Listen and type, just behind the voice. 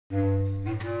Welcome,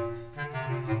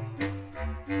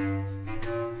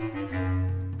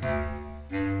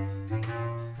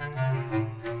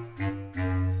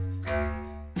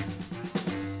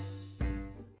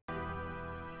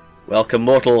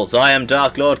 mortals. I am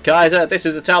Darklord Kaiser. This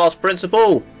is the Talos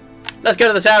Principle. Let's go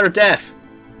to the Tower of Death.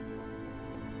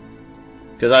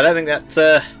 Because I don't think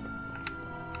that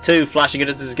two flashing at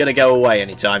us is going to go away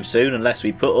anytime soon unless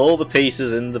we put all the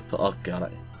pieces in the... Oh,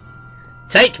 God.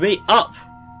 Take me up!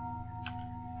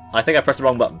 I think I pressed the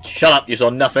wrong button. Shut up, you saw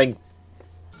nothing.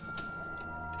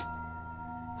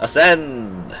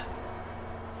 Ascend!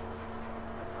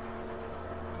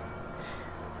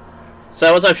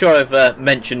 So, as I'm sure I've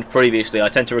mentioned previously, I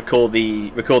tend to record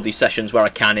these sessions where I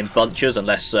can in bunches,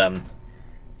 unless the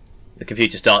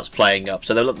computer starts playing up.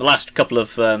 So the last couple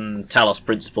of Talos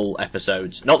Principle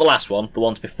episodes, not the last one, the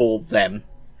ones before them,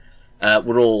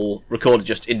 were all recorded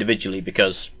just individually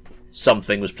because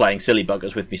something was playing silly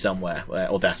buggers with me somewhere,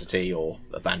 Audacity or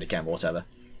a Bandicam or whatever.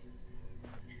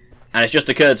 And it's just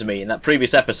occurred to me, in that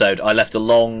previous episode, I left a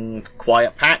long,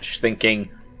 quiet patch, thinking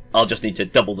I'll just need to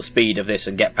double the speed of this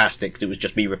and get past it, because it was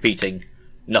just me repeating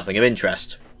nothing of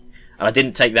interest. And I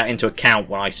didn't take that into account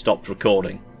when I stopped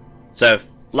recording. So, if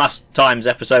last time's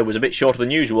episode was a bit shorter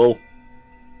than usual,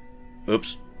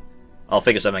 oops, I'll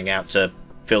figure something out to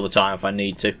fill the time if I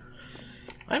need to.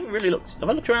 I haven't really looked... Have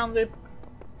I looked around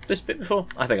this bit before?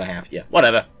 I think I have, yeah.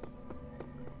 Whatever.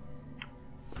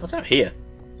 What's out here?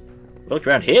 I looked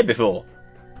around here before.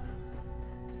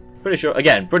 Pretty sure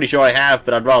I have,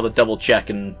 but I'd rather double check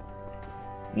and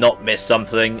not miss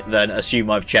something than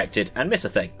assume I've checked it and miss a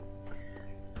thing.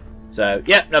 So,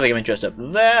 yeah, nothing of interest up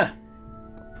there.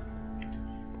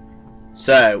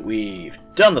 So, we've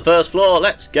done the first floor,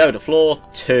 let's go to floor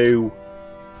 2.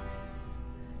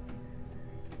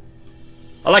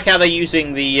 I like how they're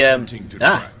using the,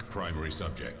 track primary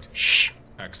subject. Shh!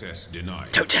 Access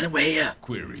denied. Don't tell him we're here!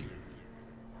 Query.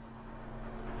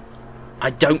 I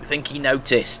don't think he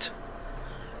noticed.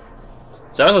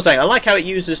 So as I was saying, I like how it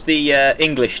uses the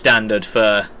English standard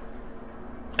for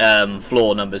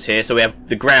floor numbers here. So we have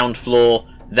the ground floor,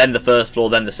 then the first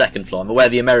floor, then the second floor. I'm aware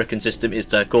the American system is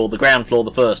to call the ground floor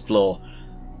the first floor,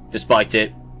 despite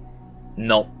it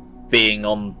not being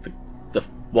on the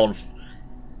one...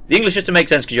 The English system makes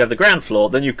sense because you have the ground floor,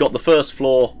 then you've got the first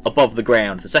floor above the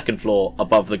ground, the second floor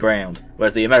above the ground.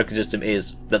 Whereas the American system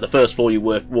is that the first floor you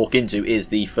walk into is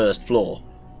the first floor.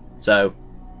 So,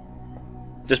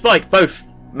 despite both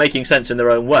making sense in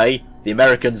their own way, the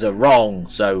Americans are wrong,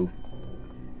 so...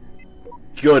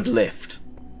 Good lift.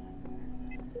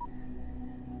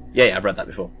 Yeah, I've read that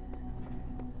before.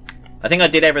 I think I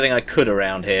did everything I could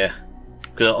around here.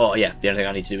 Because, oh yeah, the only thing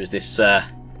I need to do is this,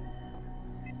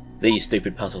 these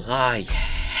stupid puzzles. I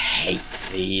hate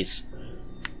these.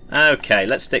 Okay,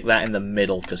 let's stick that in the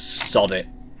middle, because sod it.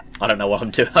 I don't know what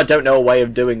I'm doing. I don't know a way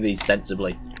of doing these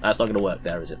sensibly. That's not going to work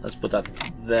there, is it? Let's put that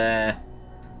there.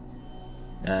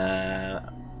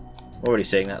 Already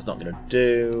seeing that's not going to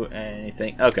do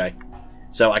anything. Okay.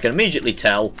 So I can immediately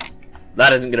tell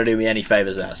that isn't going to do me any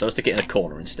favours there. So I'll stick it in a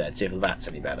corner instead, see if that's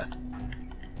any better.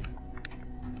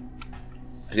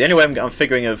 The only way I'm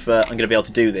figuring of I'm going to be able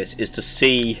to do this is to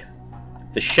see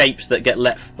the shapes that get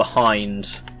left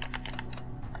behind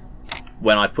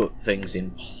when I put things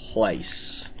in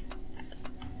place.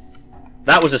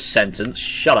 That was a sentence.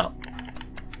 Shut up.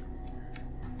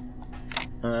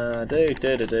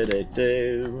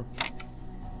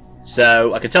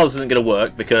 So I can tell this isn't going to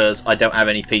work because I don't have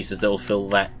any pieces that will fill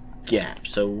that gap.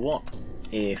 So what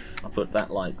if I put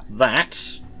that like that?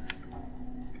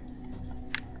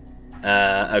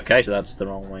 Okay, so that's the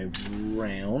wrong way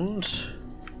round.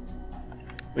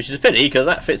 Which is a pity, because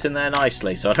that fits in there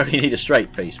nicely, so I don't really need a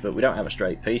straight piece, but we don't have a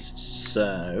straight piece,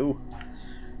 so...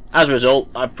 As a result,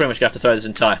 I pretty much have to throw this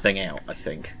entire thing out, I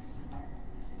think.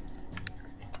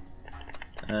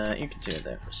 You can do it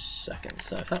there for a second.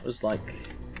 So if that was like...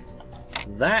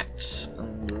 that,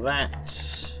 and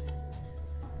that...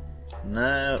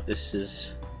 No, this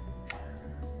is...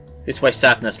 This way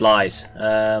sadness lies.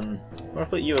 I'll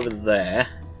put you over there.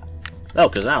 Oh,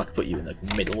 because now I can put you in the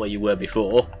middle where you were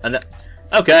before. And that...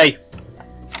 Okay!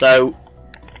 So...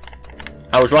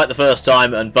 I was right the first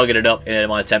time and bugging it up in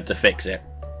my attempt to fix it.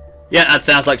 Yeah, that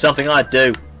sounds like something I'd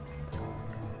do.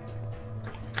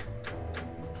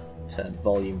 Turn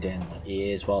volume down in my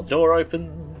ears while the door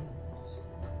opens.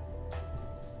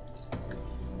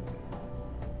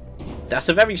 That's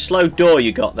a very slow door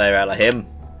you got there, Elohim.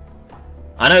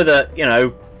 I know that, you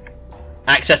know,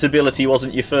 accessibility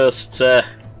wasn't your first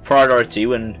priority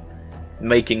when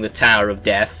making the Tower of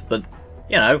Death, but,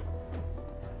 you know,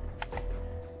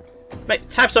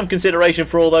 Mate, have some consideration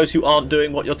for all those who aren't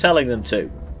doing what you're telling them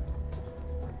to.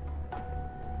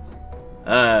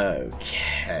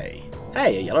 Okay.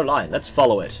 Hey, a yellow line. Let's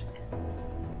follow it.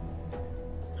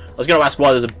 I was going to ask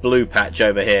why there's a blue patch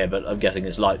over here, but I'm guessing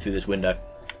it's light through this window.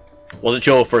 Wasn't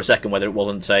sure for a second whether it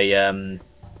wasn't a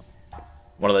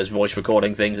one of those voice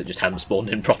recording things that just hadn't spawned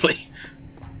in properly.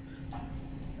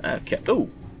 Okay. Ooh,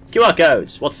 QR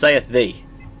codes. What saith thee?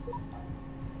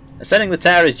 Ascending the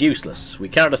tower is useless. We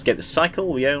cannot escape the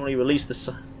cycle. We only realise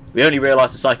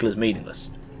the cycle is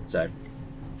meaningless. So,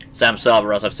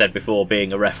 samsara, as I've said before,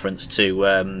 being a reference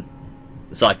to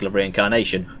the cycle of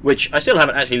reincarnation, which I still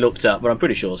haven't actually looked up, but I'm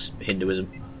pretty sure it's Hinduism.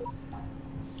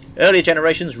 Earlier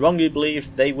generations wrongly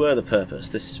believed they were the purpose.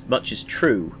 This much is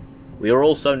true. We are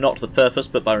also not the purpose,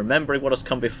 but by remembering what has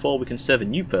come before, we can serve a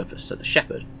new purpose, said the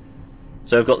shepherd.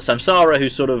 So we've got the samsara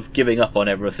who's sort of giving up on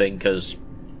everything because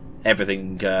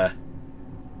everything,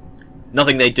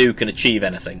 nothing they do can achieve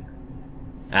anything.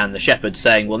 And the shepherd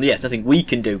saying, well, yes, nothing we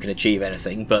can do can achieve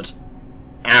anything, but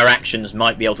our actions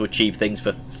might be able to achieve things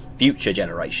for future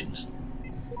generations.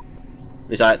 At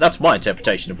least that's my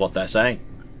interpretation of what they're saying.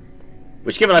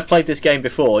 Which, given I've played this game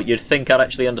before, you'd think I'd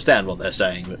actually understand what they're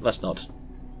saying, but let's not.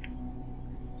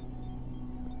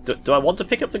 Do I want to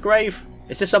pick up the grave?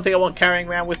 Is this something I want carrying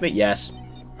around with me? Yes.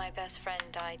 My best friend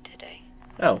died today.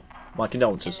 Oh, my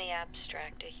condolences. In the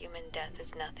abstract, a human death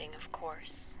is nothing, of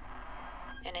course.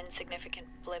 An insignificant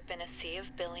blip in a sea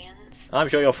of billions. I'm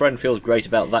sure your friend feels great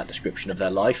about that description of their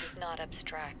life. It's not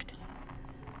abstract.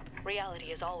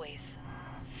 Reality is always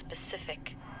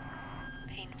specific.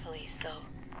 Painfully so.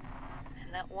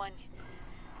 And that one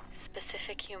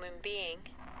specific human being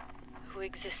who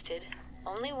existed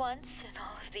only once in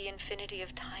all of the infinity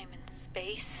of time and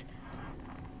space,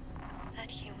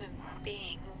 that human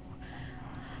being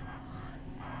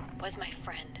was my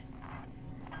friend.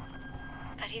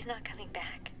 But he's not coming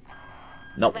back.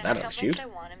 Not with no that matter attitude. how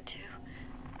much I want him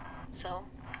to. So,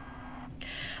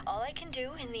 all I can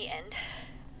do in the end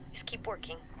is keep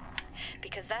working.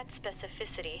 Because that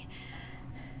specificity,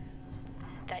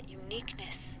 that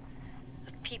uniqueness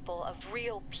of people, of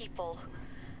real people,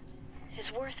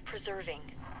 is worth preserving.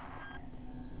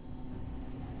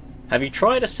 Have you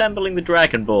tried assembling the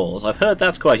Dragon Balls? I've heard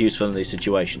that's quite useful in these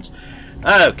situations.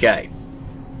 Okay.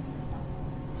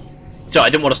 So I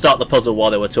didn't want to start the puzzle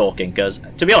while they were talking, because,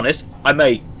 to be honest, I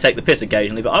may take the piss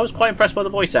occasionally, but I was quite impressed by the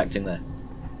voice acting there.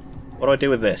 What do I do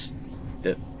with this?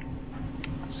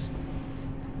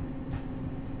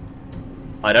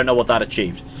 I don't know what that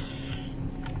achieved.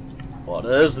 What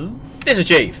does this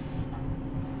achieve?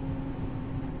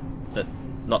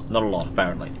 Not a lot,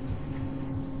 apparently.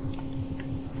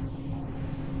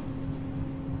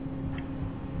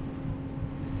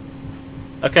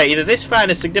 Okay, either this fan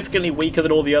is significantly weaker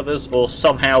than all the others, or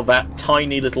somehow that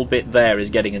tiny little bit there is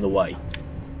getting in the way.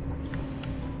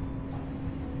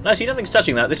 No, see, nothing's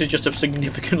touching that. This is just a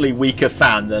significantly weaker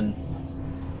fan than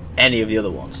any of the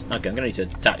other ones. Okay, I'm going to need to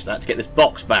attach that to get this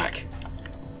box back.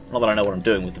 Not that I know what I'm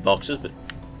doing with the boxes, but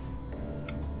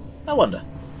I wonder.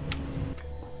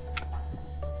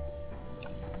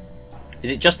 Is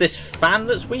it just this fan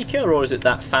that's weaker, or is it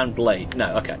that fan blade?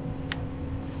 No, okay.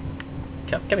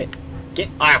 Come here. Get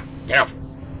out! Get off!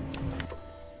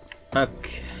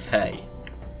 Okay.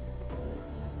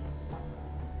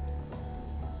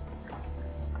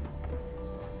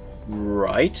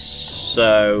 Right,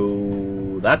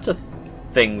 so that's a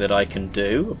thing that I can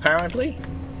do, apparently.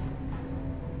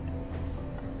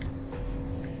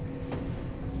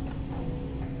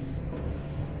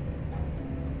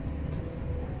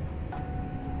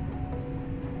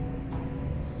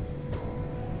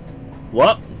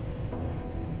 What?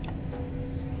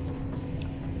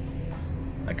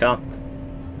 I can't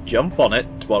jump on it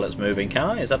while it's moving, can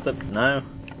I? Is that the... No.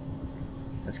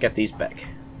 Let's get these back.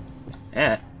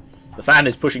 Yeah. The fan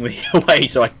is pushing me away,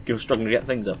 so I'm struggling to get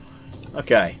things up.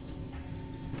 Okay.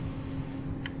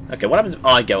 Okay, what happens if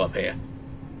I go up here?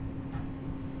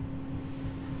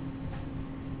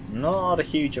 Not a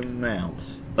huge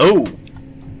amount. Oh!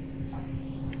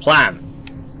 Plan.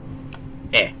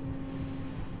 Eh.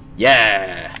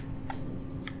 Yeah!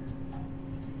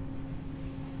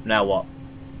 Now what?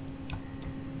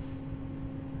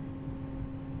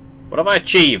 What have I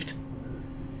achieved?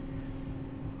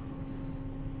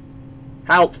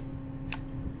 Help!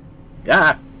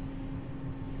 Ah!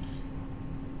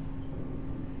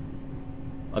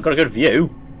 I've got a good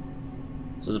view.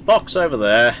 So there's a box over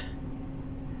there.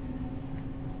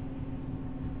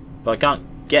 But I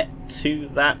can't get to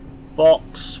that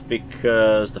box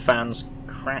because the fan's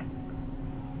cracked.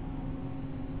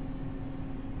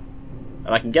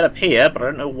 And I can get up here, but I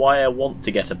don't know why I want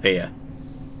to get up here.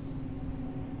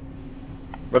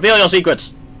 Reveal your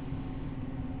secrets!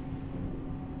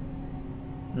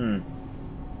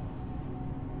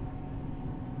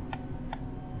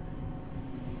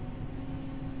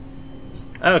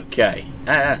 Okay.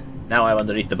 Now I'm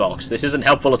underneath the box. This isn't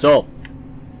helpful at all.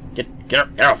 Get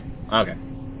off. Okay.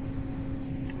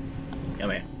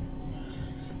 Come here.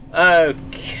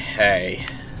 Okay.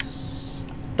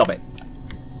 Stop it.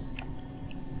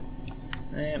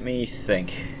 Let me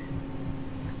think.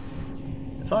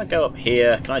 If I go up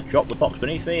here, can I drop the box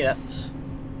beneath me? That's...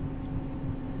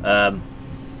 No,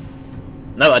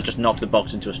 I just knocked the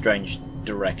box into a strange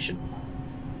direction.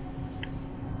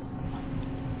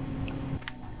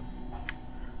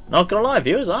 Not gonna lie,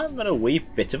 viewers, I'm at a wee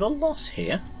bit of a loss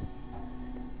here.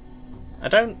 I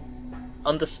don't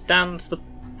understand the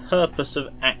purpose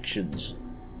of actions.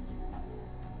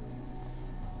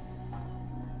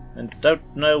 And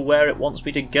don't know where it wants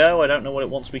me to go, I don't know what it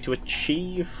wants me to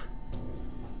achieve.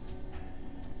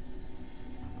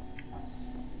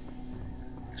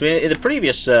 So in the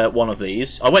previous one of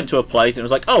these, I went to a place and it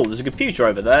was like, oh, there's a computer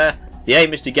over there. The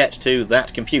aim is to get to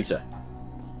that computer.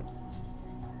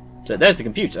 So there's the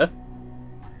computer.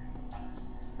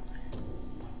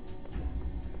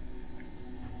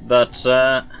 But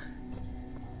I'm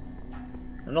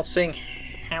not seeing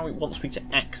how it wants me to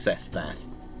access that.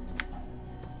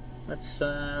 Let's did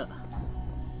I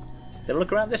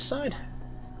look around this side?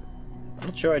 I'm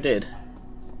not sure I did.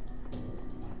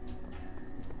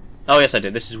 Oh yes I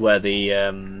did. This is where the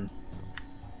I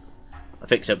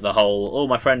fix up the whole, oh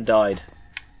my friend died.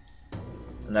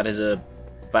 And that is a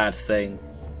bad thing.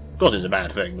 Of course it's a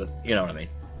bad thing, but you know what I mean.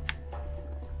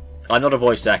 I'm not a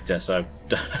voice actor, so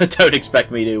don't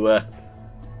expect me to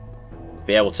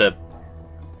be able to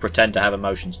pretend to have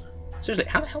emotions. Seriously,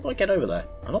 how the hell do I get over there?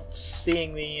 I'm not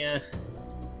seeing the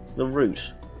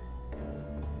route.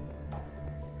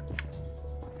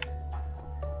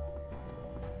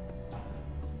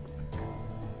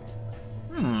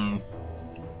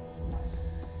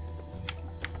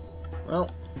 Well.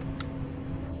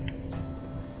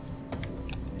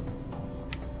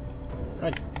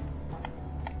 Right.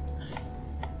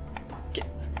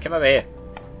 Come over here.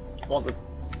 I want the...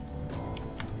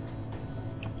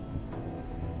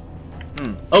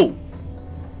 Oh!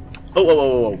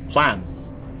 Oh, plan.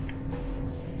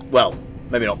 Well,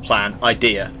 maybe not plan.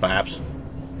 Idea, perhaps.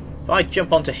 If I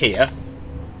jump onto here,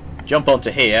 jump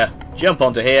onto here, jump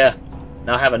onto here,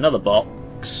 now I have another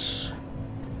box.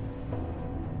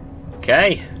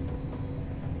 Okay.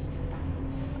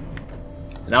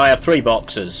 Now I have 3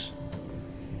 boxes.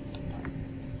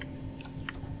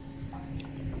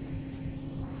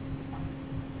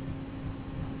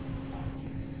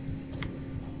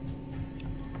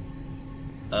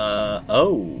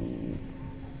 Oh.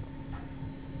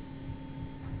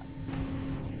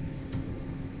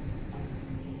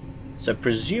 So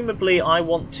presumably I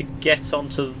want to get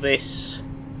onto this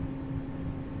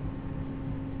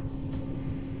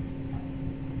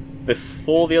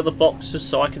before the other boxes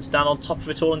so I can stand on top of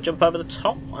it all and jump over the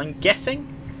top, I'm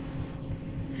guessing?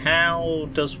 How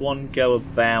does one go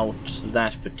about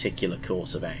that particular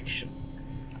course of action?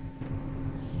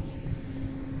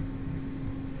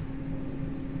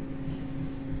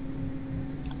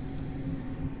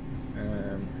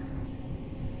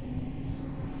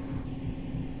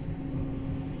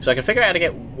 So I can figure out how to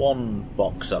get one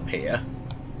box up here.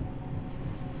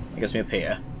 That gets me up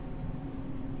here.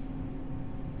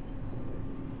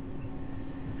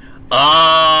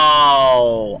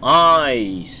 Oh,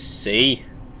 I see.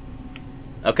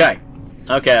 Okay.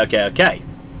 Okay.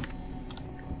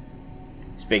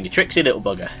 It's being a tricksy little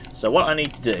bugger. So what I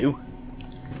need to do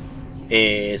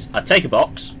is I take a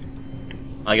box,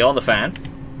 I go on the fan,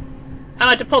 and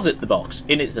I deposit the box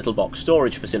in its little box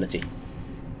storage facility.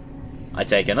 I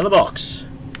take another box,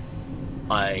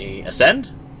 I ascend,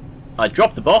 I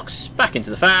drop the box back into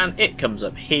the fan, it comes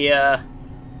up here,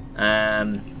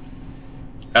 oh,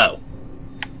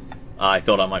 I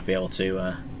thought I might be able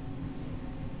to,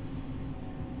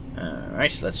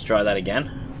 alright, let's try that again.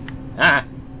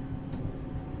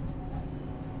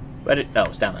 Where did, oh,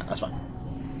 it's down there, that's fine.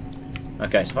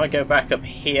 Okay, so if I go back up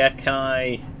here, can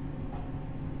I,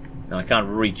 no, I can't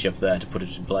reach up there to put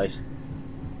it in place.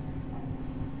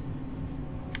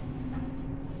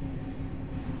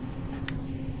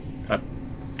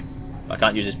 I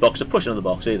can't use this box to push another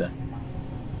box either.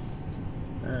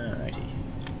 Alrighty.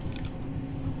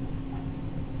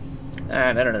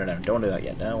 No, don't want to do that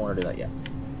yet. Don't want to do that yet.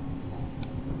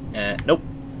 Nope.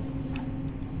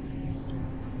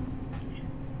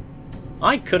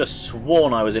 I could have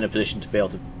sworn I was in a position to be able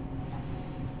to...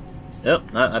 Oh,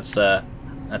 no, that's a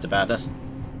badness.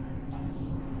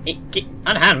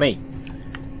 Unhand me!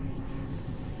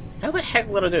 How the heck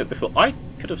did I do it before? I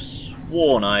could have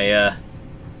sworn I,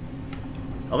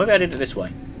 oh, maybe I did it this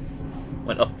way.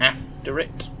 Went up after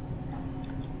it.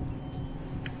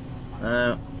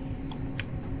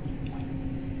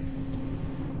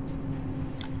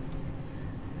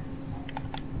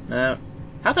 Now,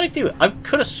 how did I do it? I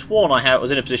could have sworn I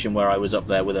was in a position where I was up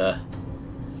there with a...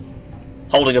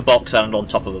 holding a box and on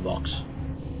top of a box.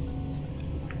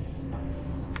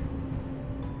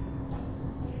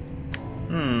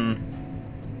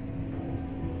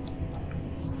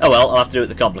 Oh well, I'll have to do it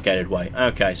the complicated way.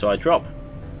 Okay, so I drop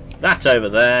that over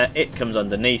there, it comes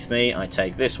underneath me, I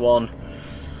take this one,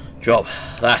 drop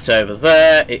that over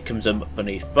there, it comes up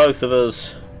beneath both of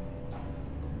us.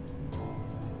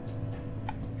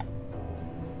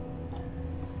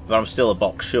 But I'm still a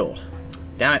box short.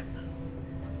 Damn it.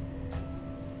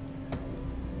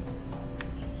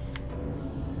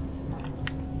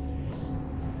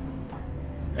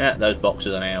 Yeah, those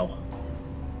boxes are now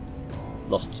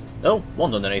lost. Oh,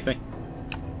 one's underneath me.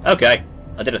 Okay,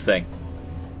 I did a thing.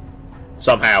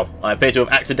 Somehow, I appear to have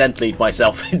accidentally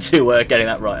myself into getting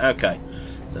that right. Okay,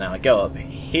 so now I go up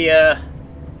here,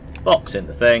 box in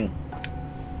the thing.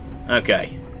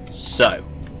 Okay, so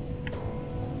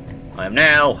I am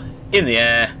now in the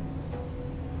air.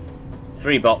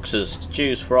 3 boxes to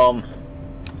choose from.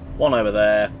 One over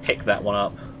there, pick that one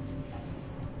up.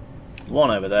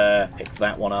 One over there, pick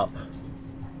that one up.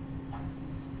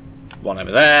 One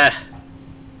over there.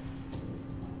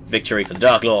 Victory for the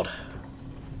Darklord.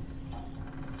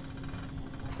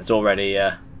 It's already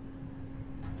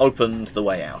opened the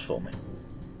way out for me.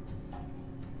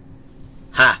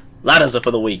 Ha! Ladders are for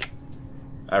the weak.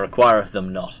 I require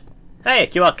them not. Hey, a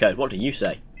QR code, what do you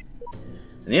say?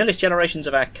 In the earliest generations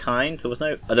of our kind,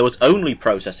 there was only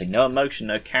processing, no emotion,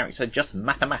 no character, just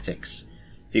mathematics.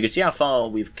 If you could see how far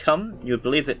we've come, you would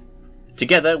believe that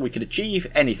together we could achieve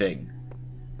anything.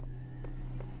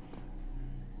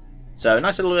 So,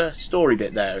 nice little story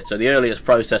bit there. So the earliest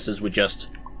processors were just,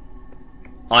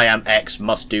 I am X,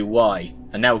 must do Y.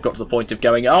 And now we've got to the point of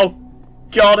going, oh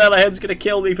God, Elohim's going to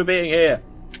kill me for being here.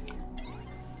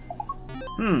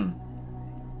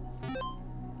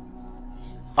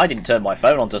 I didn't turn my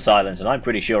phone onto silent, and I'm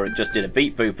pretty sure it just did a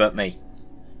beep boop at me.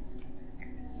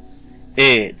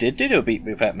 It did do a beep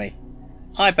boop at me.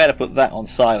 I better put that on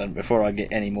silent before I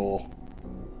get any more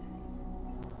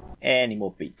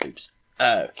beep boops.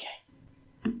 Okay.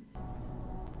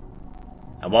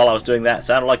 And while I was doing that, it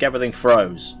sounded like everything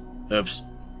froze. Oops.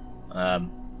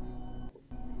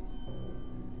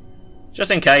 Just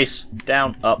in case.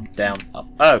 Down, up, down, up.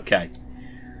 Okay.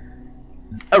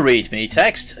 A readme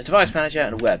text, a device manager,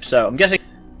 and a web. So I'm guessing.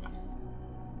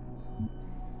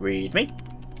 Readme.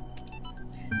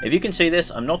 If you can see this,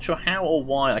 I'm not sure how or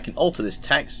why I can alter this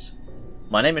text.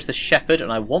 My name is the Shepherd,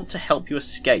 and I want to help you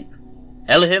escape.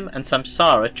 Elohim and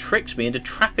Samsara tricked me into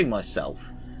trapping myself,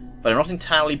 but I'm not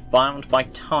entirely bound by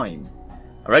time.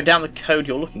 I wrote down the code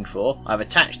you're looking for. I've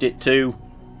attached it to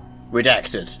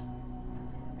redacted.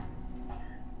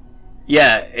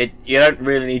 Yeah, you don't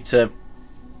really need to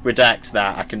redact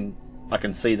that. I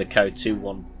can see the code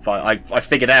 215. I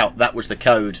figured out that was the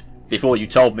code before you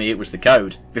told me it was the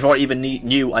code. Before I even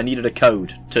knew I needed a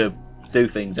code to do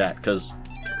things at, because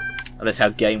that's how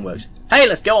game works. Hey,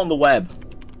 let's go on the web.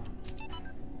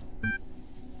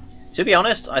 To be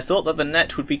honest, I thought that the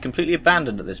net would be completely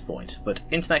abandoned at this point, but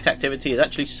internet activity has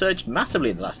actually surged massively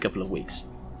in the last couple of weeks.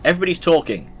 Everybody's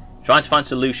talking, trying to find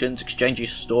solutions, exchanging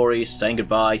stories, saying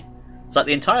goodbye. It's like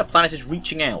the entire planet is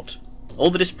reaching out. All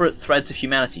the disparate threads of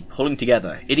humanity pulling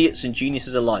together, idiots and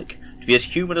geniuses alike, to be as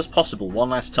human as possible one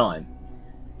last time.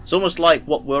 It's almost like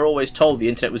what we're always told the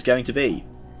internet was going to be.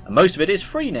 And most of it is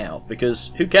free now,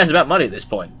 because who cares about money at this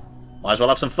point? Might as well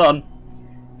have some fun.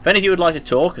 If any of you would like to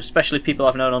talk, especially people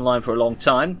I've known online for a long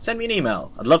time, send me an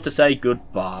email. I'd love to say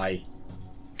goodbye.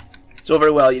 It's all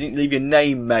very well, you didn't leave your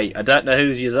name, mate. I don't know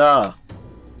whose yous are.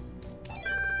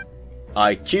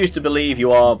 I choose to believe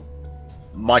you are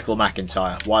Michael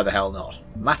McIntyre. Why the hell not?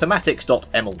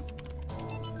 Mathematics.eml.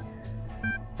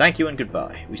 Thank you and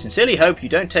goodbye. We sincerely hope you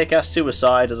don't take our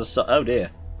suicide as a oh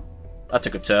dear. That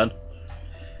took a turn.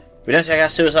 We don't take our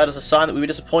suicide as a sign that we were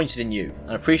disappointed in you,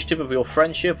 and appreciative of your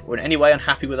friendship, or in any way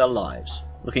unhappy with our lives.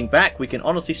 Looking back, we can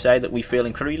honestly say that we feel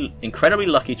incredibly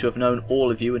lucky to have known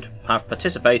all of you and to have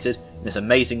participated in this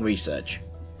amazing research.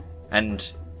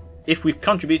 And if we've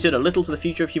contributed a little to the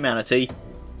future of humanity,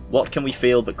 what can we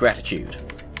feel but gratitude?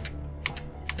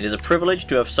 It is a privilege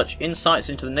to have such insights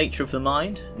into the nature of the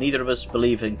mind. Neither of us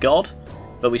believe in God,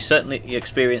 but we certainly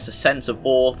experience a sense of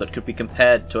awe that could be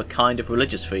compared to a kind of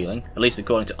religious feeling, at least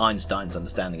according to Einstein's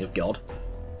understanding of God.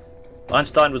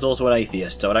 Einstein was also an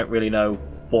atheist, so I don't really know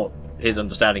what his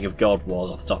understanding of God was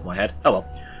off the top of my head. Oh well.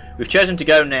 We've chosen to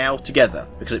go now together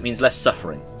because it means less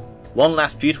suffering. One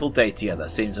last beautiful day together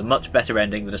seems a much better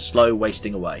ending than a slow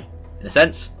wasting away. In a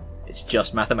sense, it's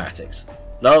just mathematics.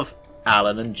 Love,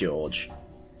 Alan and George.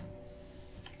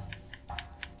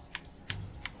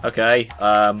 Okay,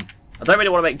 I don't really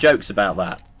want to make jokes about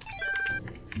that.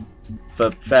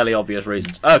 For fairly obvious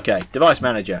reasons. Okay, device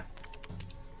manager.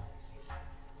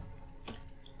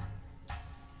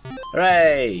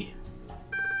 Hooray!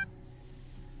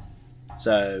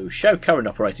 So, show current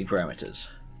operating parameters.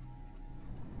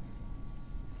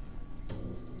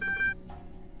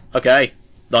 Okay,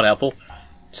 not helpful.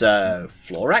 So,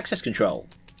 floor access control.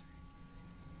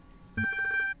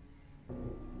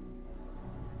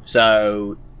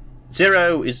 So,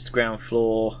 0 is the ground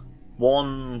floor.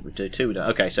 1, we do 2, we don't.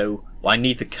 Okay, so I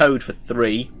need the code for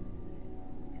 3,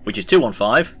 which is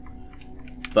 215.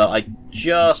 But I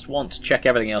just want to check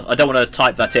everything else. I don't want to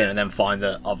type that in and then find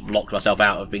that I've locked myself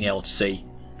out of being able to see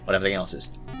what everything else is.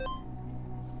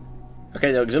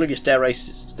 Okay, the auxiliary stairway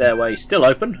is still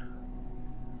open.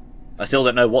 I still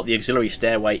don't know what the auxiliary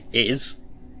stairway is,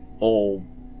 or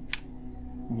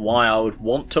why I would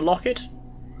want to lock it.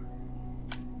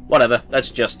 Whatever, let's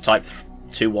just type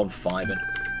 215 in.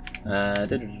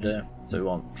 So we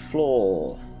want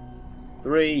floor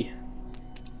 3,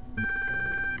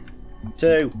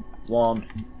 2,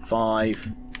 1,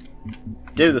 5.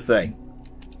 Do the thing.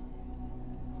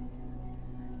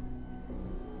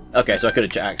 Okay, so I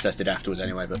could have accessed it afterwards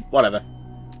anyway, but whatever.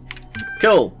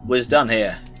 Cool, we're done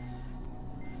here.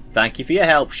 Thank you for your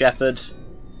help, Shepard.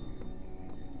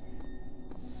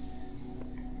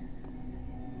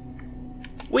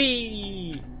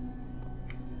 Whee!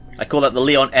 I call that the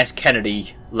Leon S.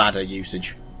 Kennedy ladder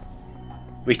usage.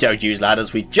 We don't use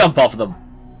ladders, we jump off them.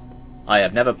 I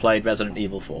have never played Resident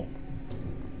Evil 4.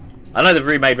 I know they've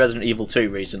remade Resident Evil 2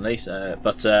 recently,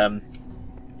 but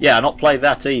yeah, I've not played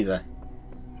that either.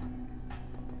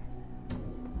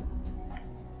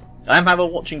 I am however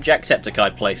watching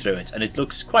Jacksepticeye play through it, and it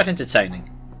looks quite entertaining.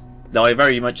 Though I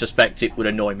very much suspect it would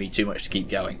annoy me too much to keep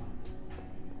going.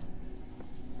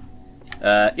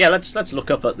 Yeah, let's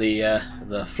look up at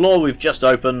the floor we've just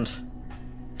opened.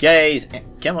 Gaze.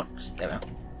 Come on, there we are.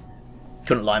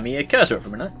 Couldn't line me a cursor up for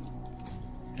a minute.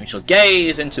 We shall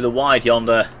gaze into the wide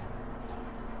yonder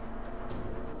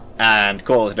and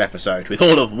call it an episode with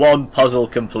all of one puzzle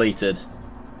completed.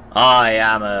 I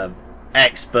am a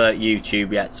expert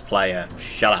YouTube Let's player.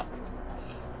 Shut up.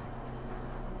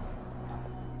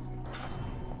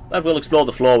 But we'll explore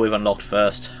the floor we've unlocked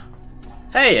first.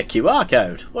 Hey, a QR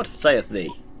code. What saith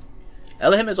thee?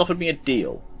 Elohim has offered me a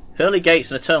deal. Pearly gates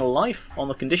and eternal life on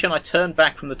the condition I turn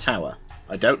back from the tower.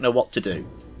 I don't know what to do.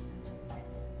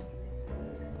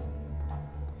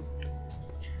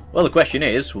 Well, the question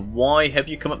is, why have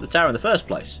you come up the tower in the first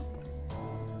place?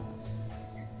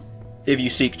 If you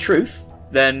seek truth,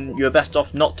 then you're best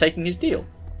off not taking his deal.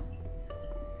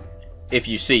 If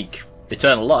you seek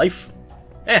eternal life,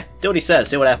 do what he says,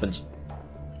 see what happens.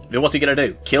 What's he gonna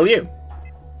do? Kill you?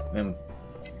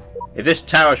 If this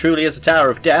tower truly is a tower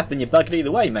of death, then you're buggered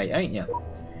either way, mate, ain't you?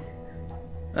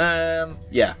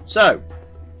 Yeah, so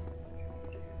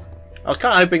I was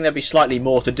kind of hoping there'd be slightly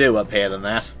more to do up here than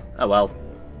that. Oh well.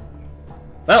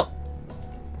 Well,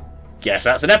 guess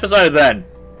that's an episode then.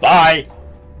 Bye!